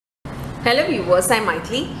Hello viewers, I am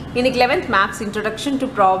Maithili. In 11th Maths Introduction to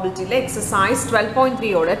Probability exercise 12.3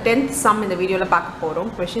 oda 10th sum in the video la paaka porom.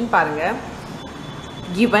 Question parunga.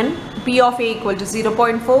 Given P of A equal to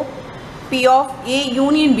 0.4, P of A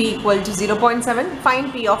union B equal to 0.7,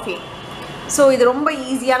 find P of A. So இது ரொம்ப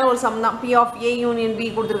ஈஸியான ஒரு some தான். P of A union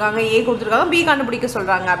B கொடுத்திருக்காங்க, A கொடுத்திருக்காங்க, B கண்டுபிடிக்க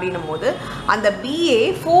சொல்றாங்க அப்படினும்போது அந்த B A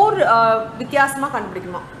 4 வித்தியாசமா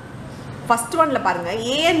கண்டுபிடிக்கணும். First one la parunga,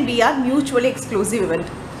 A and B are mutually exclusive event.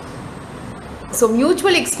 So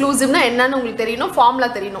mutually exclusive na என்னன்னு உங்களுக்கு தெரியணும், ஃபார்முலா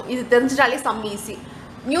தெரியணும். இது தெரிஞ்சிட்டாலே some easy.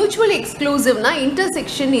 Mutually exclusive na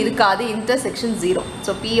intersection இருக்காது, intersection 0.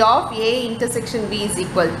 So P of A intersection B is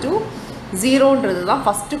equal to 0 ன்றது தான்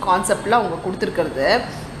first கான்செப்ட்ல அவங்க கொடுத்திருக்கிறது.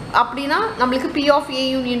 அப்படினா நமக்கு P of A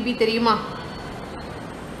union B தெரியுமா?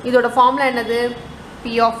 இதோட ஃபார்முலா என்னது?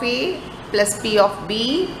 P of A plus P of B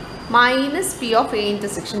minus P of A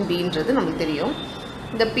intersection B ன்றது நமக்கு தெரியும்.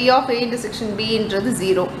 The P of A intersection B என்றது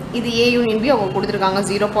 0. இது A union B அவங்க கொடுத்திருக்காங்க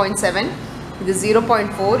 0.7. இது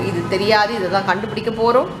 0.4. இது தெரியாது, இதுதான் கண்டுபிடிக்க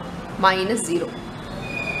போறோம். minus 0.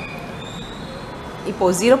 இப்போ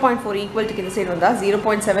 0.4 equal to இந்த சைடு வந்தா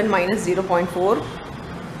 0.7 minus 0.4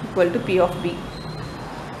 equal to P of B.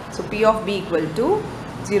 So P of B equal to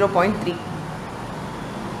 0.3.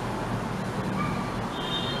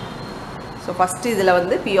 So first இதுல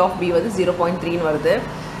வந்து P of B வந்து 0.3 ன்னு வருது.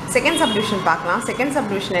 Second subdivision பார்க்கலாம். Second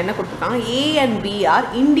subdivision என்ன கொடுத்திருக்காங்க? A and B are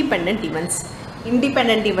independent events.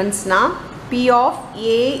 Independent events na P of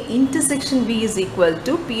A intersection B is equal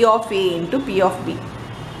to P of A into P of B.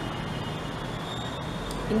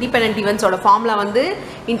 Independent events ஓட formula வந்து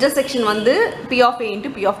intersection வந்து P of A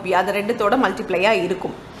into P of B அது ரெண்டுத்தோட மல்டிப்ளையா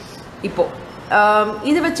இருக்கும். இப்போ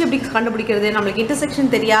இது வச்சு எப்படி கண்டுபிடிக்கிறது? நமக்கு intersection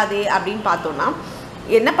தெரியாதே அப்படினு பார்த்தோம்னா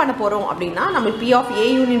என்ன பண்ண போறோம் அப்படினா நமக்கு P of A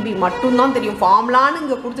union B மட்டும் தான் தெரியும். ஃபார்முலான்னு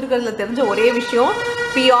இங்க கொடுத்திருக்கிறதுல தெரிஞ்ச ஒரே விஷயம்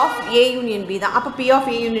P of A union B தான். அப்ப P of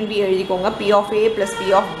A union B எழுதிக்கோங்க. P of A plus P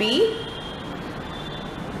of B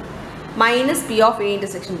minus P of A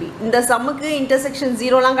intersection B. இந்த சம்முக்கு intersection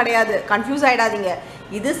 0 லாம் கிடையாது. கன்ஃபியூஸ் ஆயிடாதீங்க.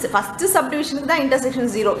 இது ஃபர்ஸ்ட் சப்டிவிஷனுக்கு தான் intersection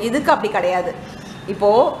 0. இதுக்கு அப்படி கிடையாது.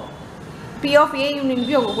 இப்போ P of A union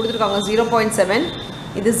B அவங்க கொடுத்திருக்காங்க 0.7,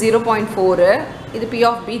 இது 0.4, இது P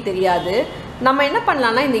of B தெரியாது. நம்ம என்ன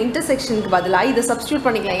பண்ணலாம்னா இந்த இன்டர்செக்ஷனுக்கு பதிலா இத சப்ஸ்டிட்யூட்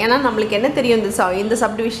பண்ணிக்கலாம். ஏன்னா நமக்கு என்ன தெரியும் இந்த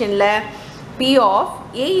சப்டிவிஷன்ல P of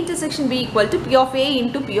A intersection B equal to P of A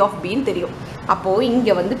into P of B ன்னு தெரியும். அப்போ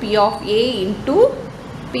இங்க வந்து P of A into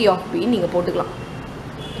P of B நீங்க போட்டுக்கலாம்.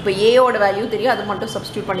 இப்போ A ஓட வேல்யூ தெரியும், அது மட்டும்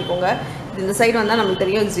சப்ஸ்டிட்யூட் பண்ணிக்கோங்க. இந்த சைடு வந்தா நமக்கு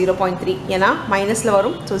தெரியும் 0.3. ஏன்னா மைனஸ்ல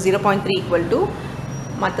வரும். சோ 0.3 equal to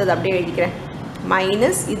மத்தது அப்படியே எழுதிக்கிறேன்.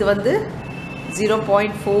 மைனஸ் இது வந்து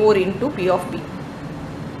 0.4 into P of B.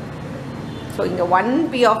 So இங்க 1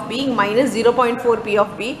 P of B minus 0.4 P of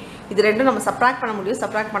B இது ரெண்டும் நம்ம சப்ட்ராக்ட் பண்ண முடியும்.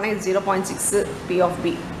 சப்ட்ராக்ட் பண்ணா இது 0.6 P of B.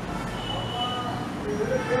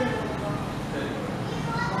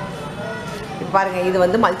 இப்போ பாருங்க இது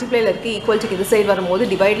வந்து மல்டிப்ளைல இருக்கு, ஈக்குவல் டு இந்த சைடு வரும்போது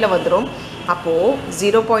டிவைட்ல வந்துரும். அப்போ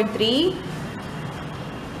 0.3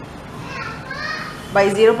 by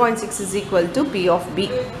 0.6 is equal to P of B.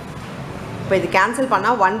 இப்போ இது கேன்சல்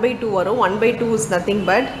பண்ணா 1/2 வரும். 1/2 is nothing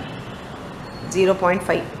but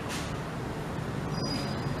 0.5.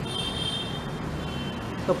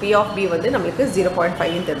 So P of B வந்து நமக்கு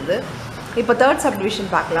 0.5 ன்னு தெரியுது. இப்போ third subdivision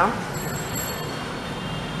பார்க்கலாம்.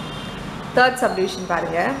 Third subdivision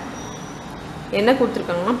பாருங்க. என்ன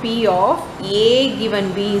கொடுத்திருக்காங்கன்னா P of A given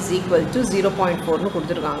B is equal to 0.4 ன்னு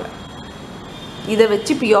கொடுத்திருக்காங்க. இத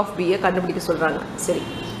வச்சு P of B கண்டுபிடிக்க சொல்றாங்க. சரி.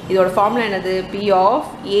 இதோட ஃபார்முலா என்னது? P of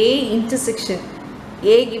A intersection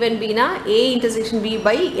A given B னா A intersection B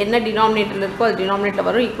by என்ன டினாமினேட்டர்ல இருக்கோ அது டினாமினேட்டர்ல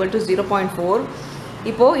வரும் equal to 0.4.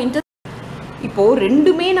 இப்போ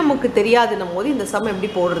ரெண்டுமே நமக்கு தெரியாதுன்னும் போது இந்த சம் எப்படி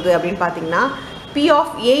போடுறது அப்படினு பாத்தீங்கன்னா P of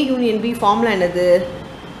A union B formula என்னது?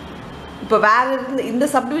 இப்போ வேற இந்த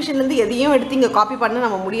சப்டிவிஷன்ல இருந்து எதையும் எடுத்து இங்க காப்பி பண்ண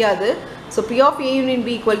நம்ம முடியாது. So P of A union B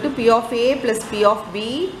equal to P of A plus P of B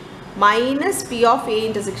minus P of A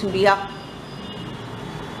intersection B.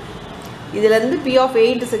 இதுல இருந்து P of A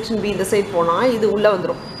intersection B இந்த சைடு போனா இது உள்ள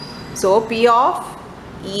வந்துரும். So P of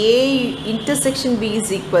A intersection B is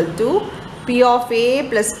equal to P of A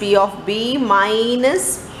plus P of B minus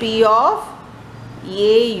P of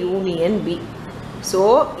A union B. So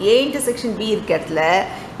A intersection B இருக்க இடத்துல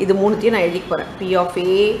இது மூணுத்தையும் நான் எழுதிக்க போறேன். P of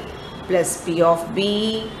A plus P of B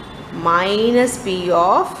minus P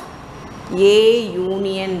of A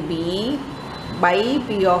union B by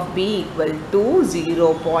P of B equal to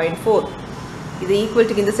 0.4. இது equal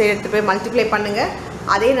to இந்த side எடுத்து போய் மல்டிப்ளை பண்ணுங்க.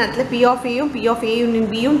 அதே நேரத்துல P of A யும் P of A union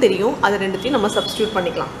B யும் தெரியும். அது ரெண்டுத்தையும் நம்ம சப்ஸ்டிட்யூட்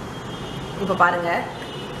பண்ணிக்கலாம். இப்போ பாருங்க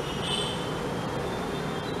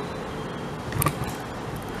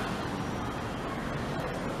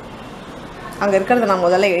அங்கே இருக்கிறத நான்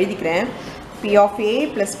முதல்ல எழுதிக்கிறேன். P of A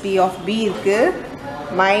plus P of B இருக்குது,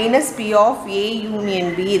 minus P of A union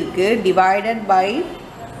B இருக்குது, divided by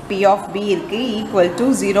P of B இருக்குது, equal to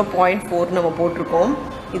 0.4 நம்ம போட்டிருக்கோம்.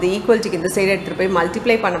 இது ஈக்குவல்ட்டுக்கு இந்த சைடு எடுத்துகிட்டு போய்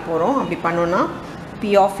மல்டிப்ளை பண்ண போகிறோம். அப்படி பண்ணோன்னா P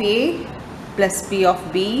of A plus P of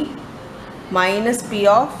B minus P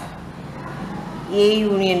of A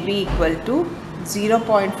union B equal to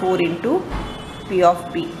 0.4 into P of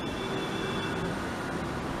B.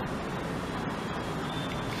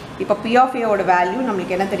 இப்போ P of A ஓட வேல்யூ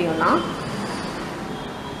நம்மளுக்கு என்ன தெரியும்னா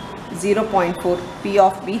 0.4, P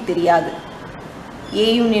of B தெரியாது. A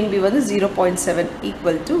union B வந்து 0.7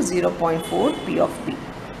 equal to 0.4 P of B.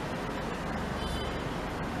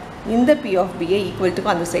 இந்த P of B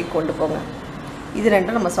ஈக்குவல்ட்டுக்கு அந்த side கொண்டு போங்க. இது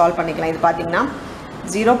ரெண்டும் நம்ம சால்வ் பண்ணிக்கலாம். இது பார்த்தீங்கன்னா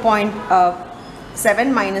 0.7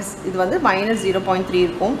 மைனஸ் இது வந்து மைனஸ் 0.3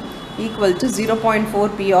 இருக்கும், equal to 0.4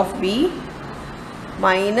 P of B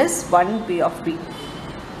minus 1 P of B.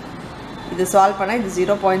 இது சால்வ் பண்ணால் இது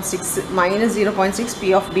 0.6 மைனஸ் 0.6 P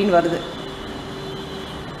of Bன்னு வருது.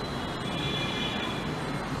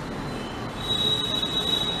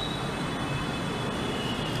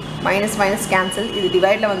 Minus minus cancel. இது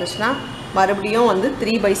டிவைடில் வந்துச்சுன்னா மறுபடியும் வந்து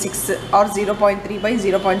 3/6 ஆர்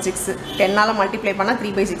 0.3/0.6 10ஆல் மல்டிப்ளை பண்ணால்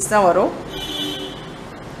 3/6 தான் வரும்.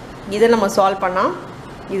 இதை நம்ம சால்வ் பண்ணால்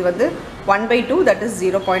இது வந்து 1/2 தட் இஸ்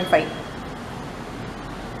 0.5.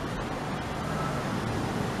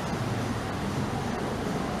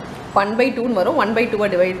 1/2 வரும். 1/2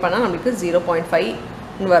 டிவைட் பண்ணால் நம்மளுக்கு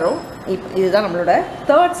 0.5 வரும். இதுதான் நம்மளோட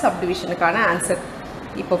தேர்ட் சப்டிவிஷனுக்கான ஆன்சர்.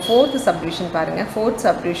 இப்போ ஃபோர்த் சப்டிவிஷன் பாருங்கள். Fourth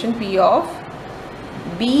subdivision P of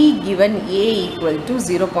B given A equal to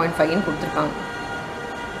 0.5ன்னு கொடுத்துருக்காங்க.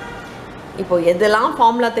 இப்போ எதெல்லாம்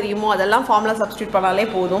ஃபார்முலா தெரியுமோ அதெல்லாம் ஃபார்முலா சப்ஸ்டியூட் பண்ணாலே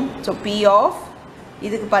போதும். ஸோ P of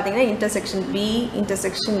இதுக்கு பார்த்தீங்கன்னா intersection B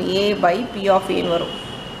intersection A by P of Aன்னு வரும்,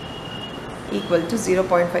 ஈக்குவல் டு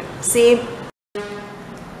 0.5. சேம்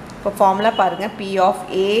இப்போ ஃபார்முலா பாருங்கள். P of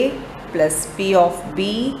A plus P of B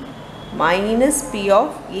minus P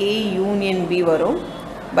of A union B வரும்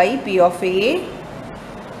by P of A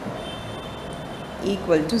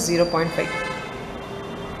equal to 0.5.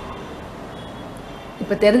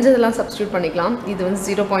 இப்போ தெரிஞ்சதெல்லாம் substitute பண்ணிக்கலாம். இது வந்து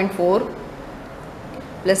 0.4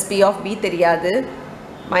 plus P of B தெரியாது,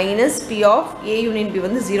 minus P of A union B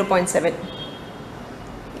வந்து 0.7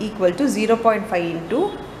 equal to 0.5 into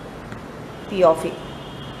P of A.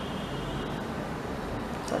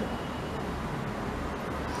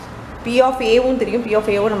 P of Aவும் தெரியும், P of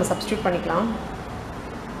Aவும் நம்ம சப்ஸ்டியூட் பண்ணிக்கலாம்.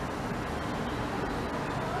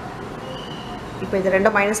 இப்போ இது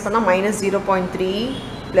ரெண்டும் மைனஸ் பண்ணால் minus 0.3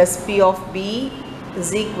 plus P of B is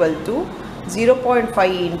equal to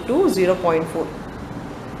 0.5 into 0.4.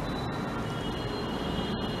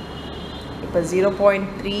 இப்போ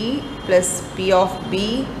 0.3 plus P of B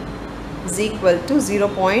is equal to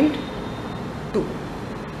 0.2.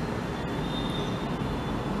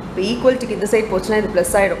 இப்போ ஈக்குவல்ட்டுக்கு இந்த சைட் போச்சுன்னா இது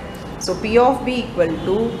ப்ளஸ் ஆகிடும். So P of B equal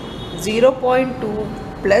to 0.2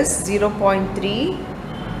 plus 0.3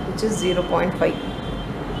 which is 0.5.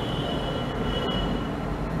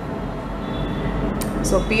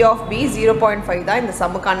 So P of B 0.5 தான் இந்த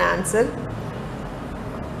சம்முக்கான answer.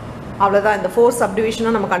 அவ்வளோதான், இந்த 4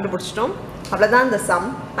 சப்டிவிஷனும் நம்ம கண்டுபிடிச்சிட்டோம். அவ்வளோதான் இந்த சம்.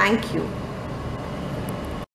 தேங்க்யூ.